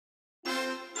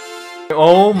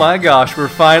Oh my gosh, we're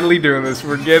finally doing this.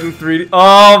 We're getting 3D.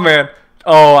 Oh man.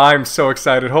 Oh, I'm so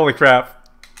excited. Holy crap.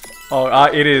 Oh,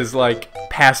 it is like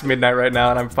past midnight right now,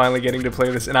 and I'm finally getting to play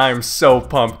this, and I am so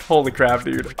pumped. Holy crap,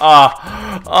 dude.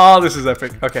 Oh, this is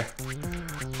epic. Okay.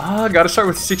 Gotta start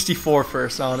with 64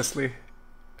 first, honestly.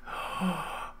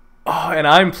 Oh, and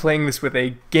I'm playing this with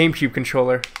a GameCube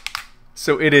controller,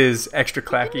 so it is extra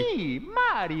clacky. Me,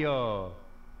 Mario.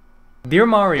 Dear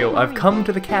Mario, I've come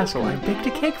to the castle. I baked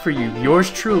a cake for you. Yours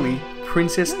truly,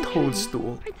 Princess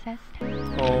Toadstool.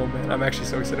 Oh man, I'm actually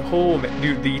so excited. Oh man,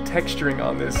 dude, the texturing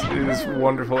on this is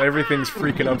wonderful. Everything's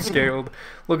freaking upscaled.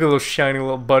 Look at those shiny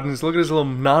little buttons. Look at his little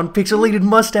non-pixelated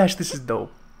mustache. This is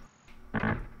dope.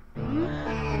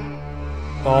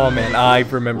 Oh man, I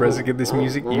remember as a kid, this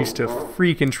music used to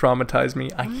freaking traumatize me.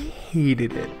 I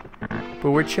hated it. But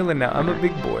we're chilling now. I'm a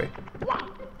big boy.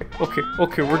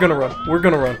 Okay, we're gonna run. We're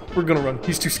gonna run.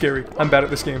 He's too scary. I'm bad at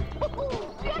this game.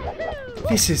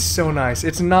 This is so nice.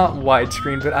 It's not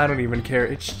widescreen, but I don't even care.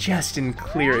 It's just in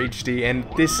clear HD, and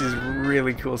this is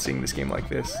really cool seeing this game like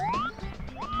this.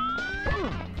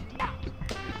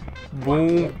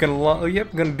 Boom.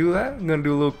 Gonna do that. Gonna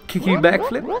do a little kicky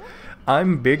backflip.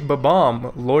 I'm Big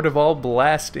Babam, Lord of all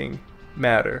blasting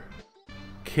matter.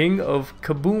 King of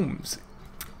kabooms,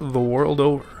 the world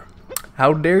over.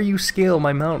 How dare you scale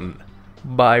my mountain?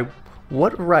 By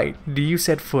what right do you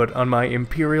set foot on my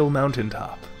imperial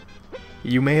mountaintop?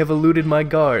 You may have eluded my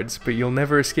guards, but you'll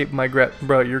never escape my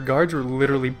Bro, your guards were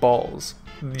literally balls.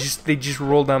 They just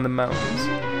roll down the mountains.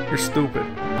 You're stupid.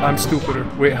 I'm stupider.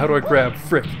 Wait, how do I grab?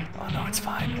 Frick. Oh no, it's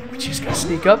fine. We just gotta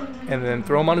sneak up and then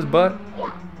throw him on his butt.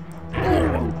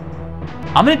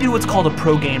 I'm gonna do what's called a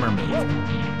pro gamer move.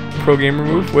 Pro gamer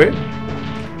move? Wait.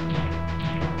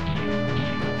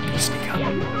 Sneak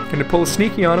up. Gonna pull a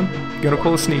sneaky on him. Gonna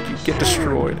pull a sneaky. Get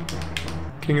destroyed.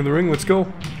 King of the ring, let's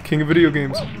go. King of video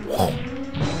games. Whoa.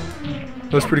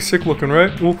 That's pretty sick looking,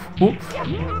 right? Whoop, whoop.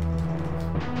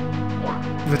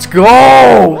 Let's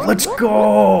go! Let's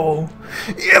go!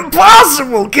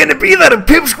 Impossible! Can it be that a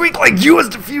pipsqueak like you has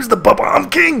defused the Babam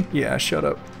King? Yeah, shut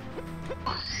up.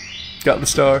 Got the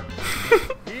star.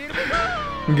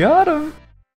 Got him!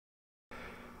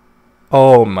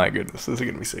 Oh my goodness, this is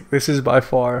gonna be sick. This is by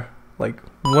far, like,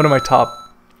 one of my top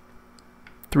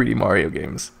 3D Mario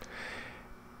games.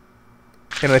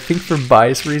 And I think for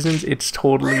bias reasons, it's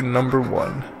totally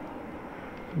 #1.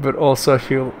 But also I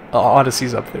feel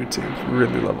Odyssey's up there too.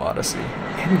 Really love Odyssey.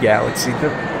 And Galaxy,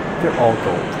 they're all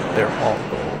gold. They're all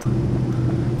gold.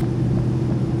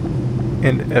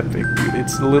 And epic, dude.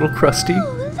 It's a little crusty.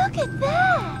 Oh, look at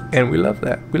that! And we love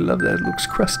that. We love that. It looks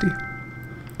crusty.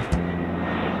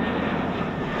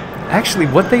 Actually,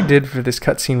 what they did for this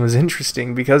cutscene was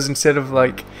interesting because instead of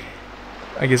like,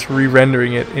 I guess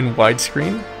re-rendering it in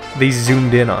widescreen, they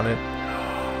zoomed in on it.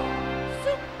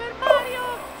 Super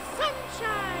Mario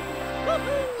Sunshine!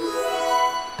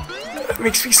 That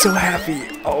makes me so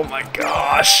happy. Oh my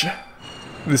gosh.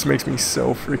 This makes me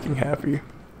so freaking happy.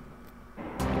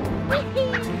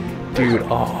 Dude,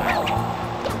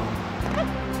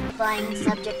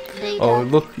 oh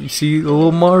look, you see the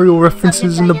little Mario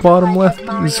references in the bottom left.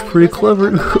 It's pretty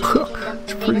clever.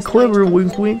 It's pretty clever,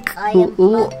 wink wink.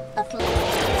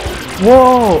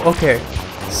 Whoa, okay.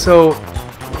 So,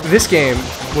 this game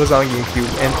was on GameCube,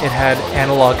 and it had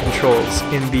analog controls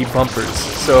in the bumpers.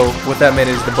 So, what that meant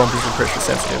is the bumpers were pressure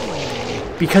sensitive.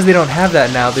 Because they don't have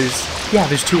that now,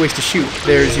 there's two ways to shoot.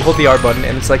 You hold the R button,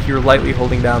 and it's like you're lightly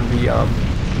holding down the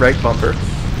right bumper.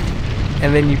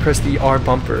 And then you press the R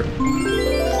bumper,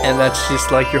 and that's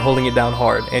just like you're holding it down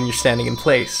hard, and you're standing in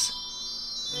place.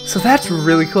 So that's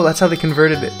really cool. That's how they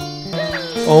converted it.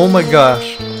 Oh my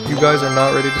gosh. You guys are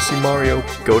not ready to see Mario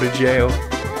go to jail.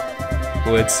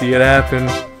 Let's see it happen.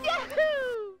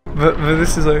 But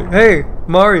this is like, hey,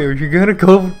 Mario, you're gonna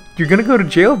go to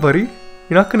jail, buddy.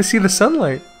 You're not gonna see the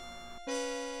sunlight.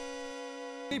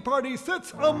 The party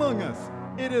sits among us.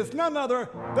 It is none other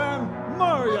than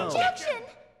Mario. Objection!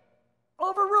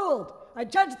 Overruled. I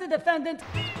judge the defendant.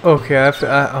 Okay,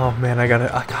 oh man, I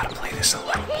gotta play this a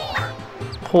little more.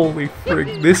 Holy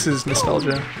frig, this is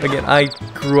nostalgia. Again, I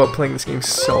grew up playing this game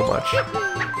so much.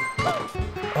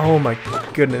 Oh my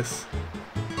goodness.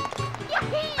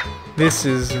 This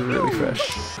is really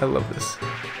fresh. I love this.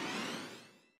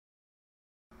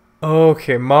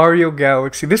 Okay, Mario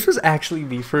Galaxy. This was actually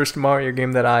the first Mario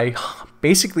game that I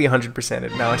basically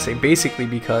 100%ed. Now I say basically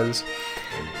because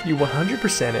you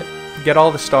 100% it, get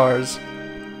all the stars,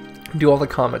 do all the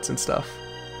comets and stuff.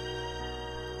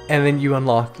 And then you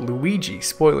unlock Luigi,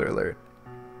 spoiler alert.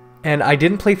 And I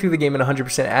didn't play through the game in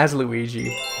 100% as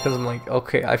Luigi, because I'm like,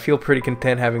 okay, I feel pretty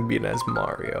content having beaten as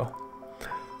Mario.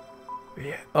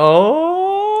 Yeah. Oh.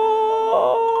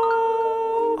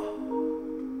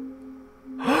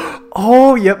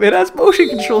 Oh, yep, it has motion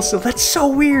control still. That's so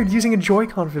weird using a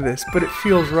Joy-Con for this, but it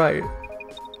feels right.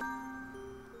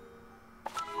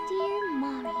 Dear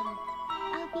Mario,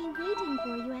 I'll be waiting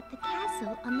for you at the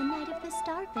castle on the night of the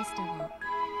Star Festival.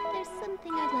 There's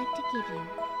something I'd like to give you.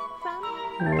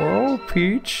 From... Whoa,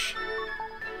 Peach.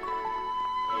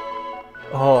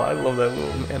 Oh, I love that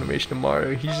little animation of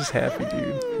Mario. He's just happy,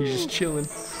 dude. He's just chilling.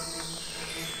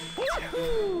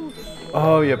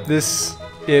 Oh, yep, this...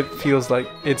 It feels like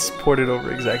it's ported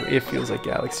over exactly. It feels like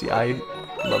Galaxy. I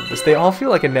love this. They all feel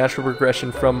like a natural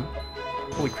progression from...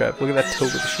 Holy crap, look at that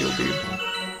Toad with the shield, dude.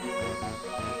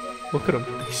 Look at him.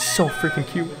 He's so freaking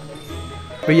cute.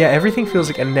 But yeah, everything feels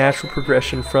like a natural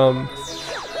progression from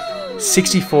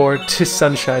 64 to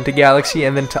Sunshine to Galaxy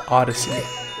and then to Odyssey.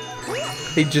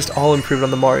 They just all improved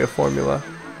on the Mario formula.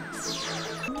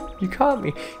 You caught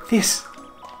me. This...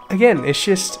 Again, it's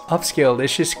just upscaled,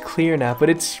 it's just clear now, but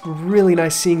it's really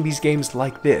nice seeing these games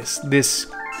like this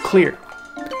clear.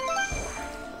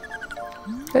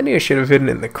 I knew I should have hidden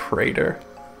in the crater.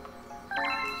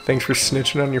 Thanks for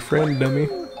snitching on your friend, dummy.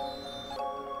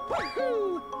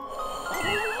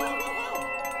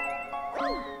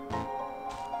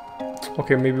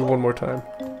 Okay, maybe one more time.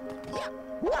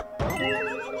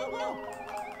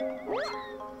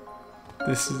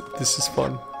 This is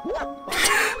fun.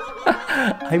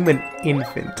 I'm an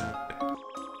infant.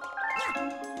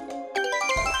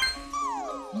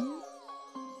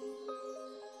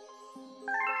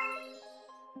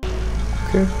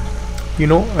 Okay. You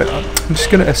know, I'm just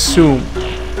gonna assume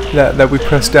that we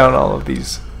press down all of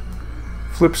these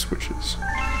flip switches.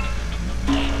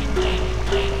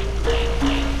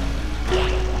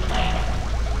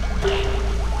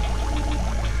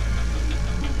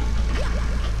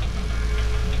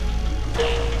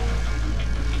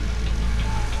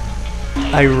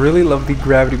 I really love the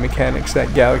gravity mechanics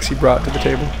that Galaxy brought to the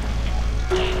table.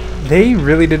 They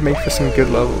really did make for some good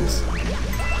levels.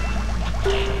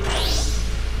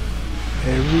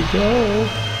 There we go.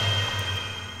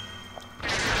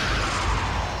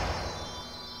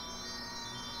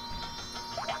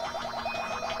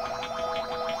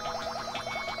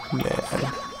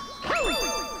 Man.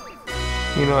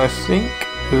 You know, I think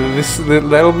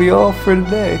that'll be all for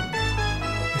today.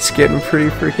 It's getting pretty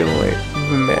freaking late.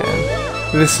 Man.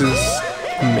 This is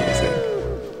amazing.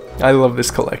 I love this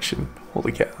collection.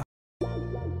 Holy cow.